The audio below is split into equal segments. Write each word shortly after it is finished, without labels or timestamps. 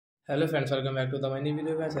Hello friends, welcome back to the mini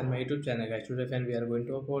video guys and my YouTube channel guys. Today friend we are going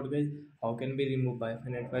to talk about guys how can we remove Wi-Fi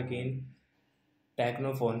network in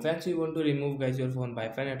Tecno phone. Friends, you want to remove guys your phone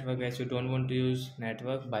Wi-Fi network guys. You don't want to use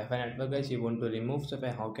network Wi-Fi network guys. You want to remove. So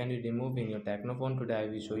friend, how can you remove in your Tecno phone? Today I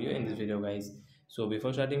will show you in this video guys. So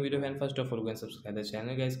before starting video, friend, first of all go and subscribe the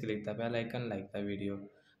channel guys. Click the bell icon, like the video.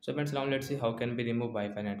 So friends, now let's see how can we remove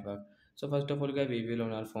Wi-Fi network. So first of all guys, we will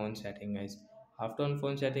on our phone setting guys. After on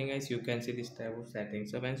phone setting guys, you can see this type of settings.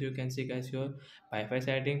 So friends, you can see guys your Wi-Fi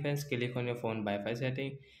setting. Friends, click on your phone Wi-Fi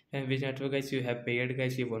setting and which network guys you have paired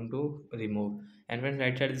guys you want to remove. And when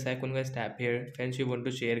right side this icon guys, tap here. Friends, you want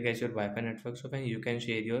to share guys your Wi-Fi network, so when you can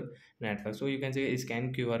share your network, so you can say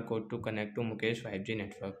scan QR code to connect to Mukesh 5G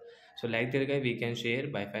network. So like that guys, we can share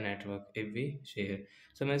Wi-Fi network if we share.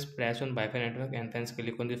 So let's press on Wi-Fi network and then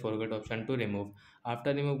click on the forget option to remove.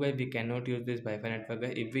 After remove guys, we cannot use this Wi-Fi network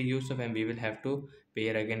guys. If we use, so when we will have to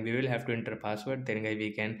pair again, we will have to enter password, then guys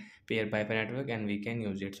we can pair Wi-Fi network and we can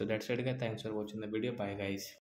use it. So that's it guys, thanks for watching the video, bye guys.